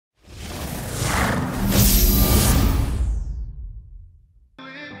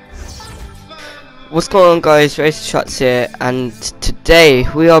What's going on, guys? Race Shots here, and today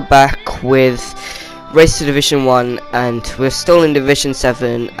we are back with Race to Division 1, and we're still in Division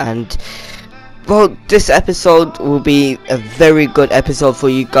 7. And well, this episode will be a very good episode for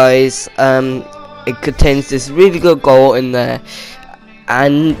you guys. It contains this really good goal in there,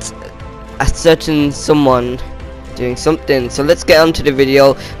 and a certain someone doing something. So let's get on to the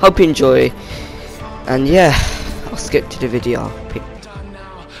video. Hope you enjoy, and yeah, I'll skip to the video.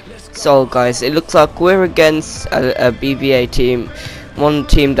 So guys, it looks like we're against a BBA team, one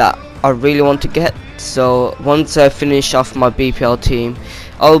team that I really want to get. So once I finish off my BPL team,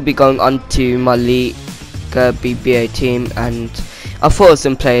 I'll be going on to my league BBA team, and I'll follow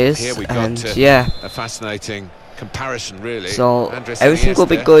some players. Here we and got yeah, a fascinating comparison, really. so everything will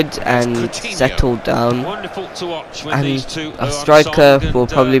be good and settled down. Wonderful to watch when And these two a are striker on will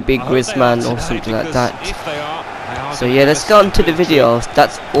song, probably be I hope they are Griezmann or today, something like because that. if they are So yeah, let's get on to the video.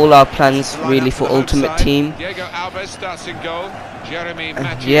 That's all our plans really for Ultimate Team. And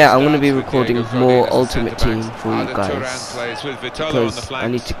yeah, I'm going to be recording more Ultimate Team for you guys, because I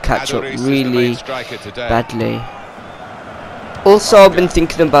need to catch up really badly. Also, I've been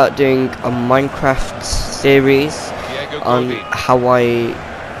thinking about doing a Minecraft series on how I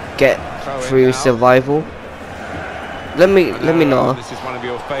get through survival. Let me know,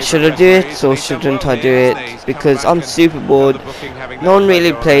 should I do it or shouldn't I do it, because I'm super bored. No one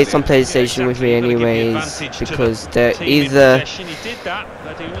really plays on PlayStation with me anyways, because they're either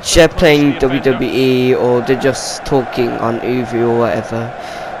playing WWE or they're just talking on UV or whatever.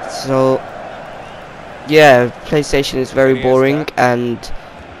 So yeah, PlayStation is very boring, and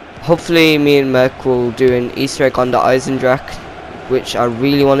hopefully me and Merc will do an Easter egg on the Eisendrach, which I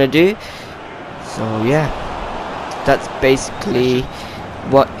really want to do. So yeah, that's basically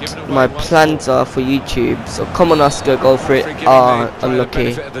what my plans are for YouTube. So come on, Oscar, go for it. Ah,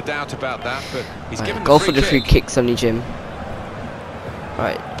 unlucky. Right, go for the free kicks on your gym.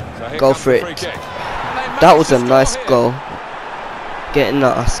 Right, go for it. That was a nice goal. Getting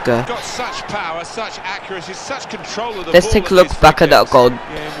that, Oscar. Let's take a look back at that goal.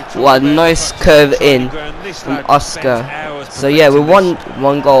 What a nice curve in from Oscar. So yeah, we're one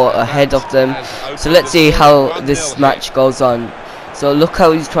goal ahead of them. So let's see how this match goes on. So look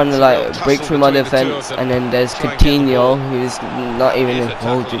how he's trying to like break through my defense, and then there's Coutinho, who's not even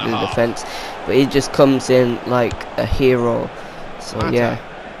involved with the defense, but he just comes in like a hero. So yeah,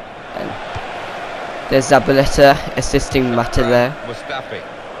 and there's Zabaleta assisting Mata there.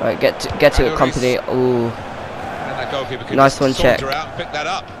 Right, get to the company. Ooh, nice one, check.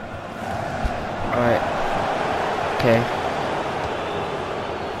 Alright, okay.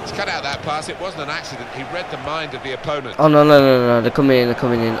 Cut out that pass. It wasn't an accident. He read the mind of the opponent. Oh no, they're coming in,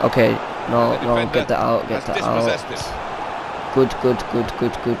 Okay, no, get that out, Good.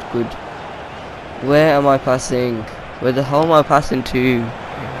 Where am I passing? Where the hell am I passing to?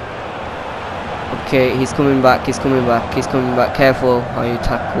 Okay, he's coming back. Careful how you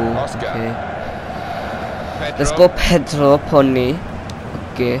tackle. Okay, let's go Pedro Pony.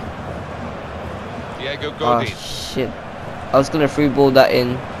 Okay. Oh shit, I was gonna free ball that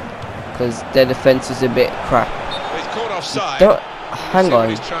in, because their defense is a bit crap. Don't, hang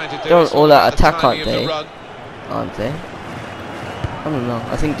on, they're on all that attack, aren't they? I don't know,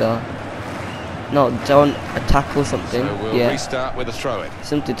 I think they're... No, don't attack or something. So we'll restart with a throw in.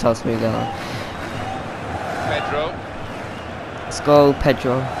 Something tells me that. Pedro. Let's go,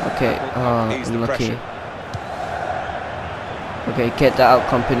 Pedro. Okay, unlucky. Okay, get that out,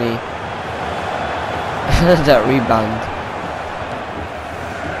 company. That rebound.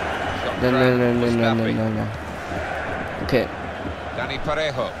 No. Okay.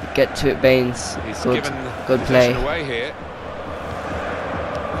 Get to it, Baines. Good play.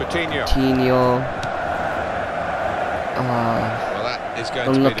 Coutinho. Well, that is going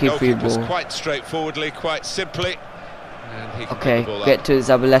unlucky to be free ball. Quite straightforwardly, quite simply. And he can okay, put the ball get up. to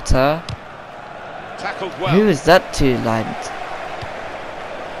Zabaleta. Tackled well. Who is that to, lad?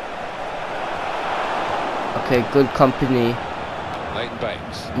 Okay, good company. Leighton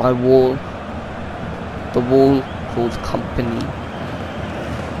Baines. My wall. The wall called company.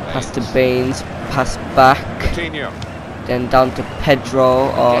 Pass to Baines. Pass back. Coutinho. Then down to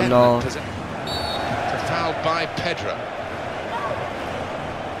Pedro. Oh again, no. It's a foul by Pedro.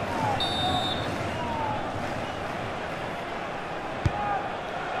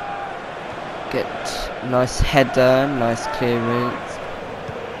 Get nice header, nice clearance.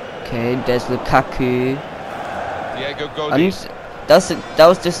 Okay, there's Lukaku. That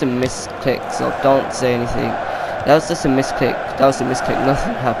was just a misclick, so don't say anything. That was just a misclick.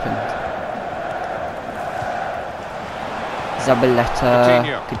 Nothing happened.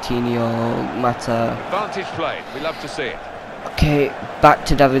 Zabaleta, Coutinho, Mata. Advantage play. We love to see it. Okay, back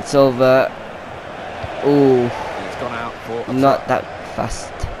to David Silva. Ooh, It's gone out for a not throw. that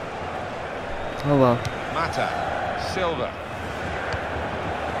fast. Oh well. Mata, Silva.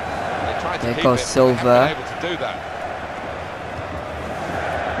 They tried to There keep goes it, but Silva. they haven't been able to do that.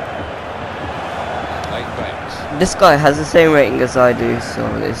 Late Banks. This guy has the same rating as I do, so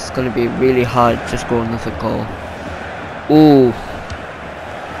it's going to be really hard to score another goal. Ooh.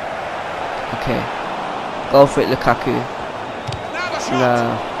 Okay. Go for it, Lukaku. Now the shot.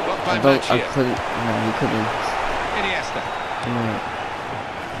 No. Blocked by I Machia. couldn't. No, you couldn't. Iniesta. No.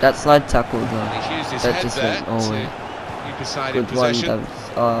 That slide tackle though. He's used his That head just there went all way. to keep his side in Good one, possession.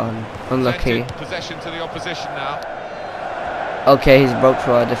 that was unlucky. Presented possession to the opposition now. Okay, he's broke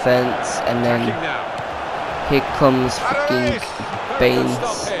through our defense, and then Attacking now. here comes fucking Very good Baines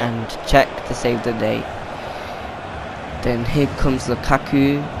stop here. and check to save the day. Then here comes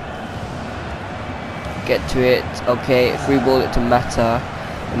Lukaku. Get to it. Okay, free ball it to Mata.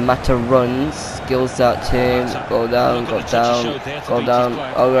 And Mata runs, skills out to him. Go down, go down, go down.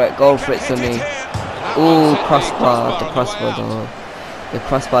 Alright, go for it, Sonny. Ooh, crossbar. The crossbar though. The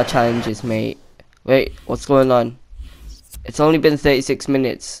crossbar challenges, mate. Wait, what's going on? It's only been 36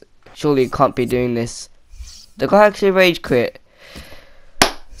 minutes. Surely you can't be doing this. The guy actually rage quit.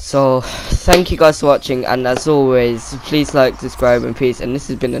 So, thank you guys for watching, and as always, please like, subscribe, and peace. And this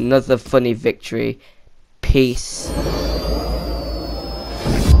has been another funny victory. Peace.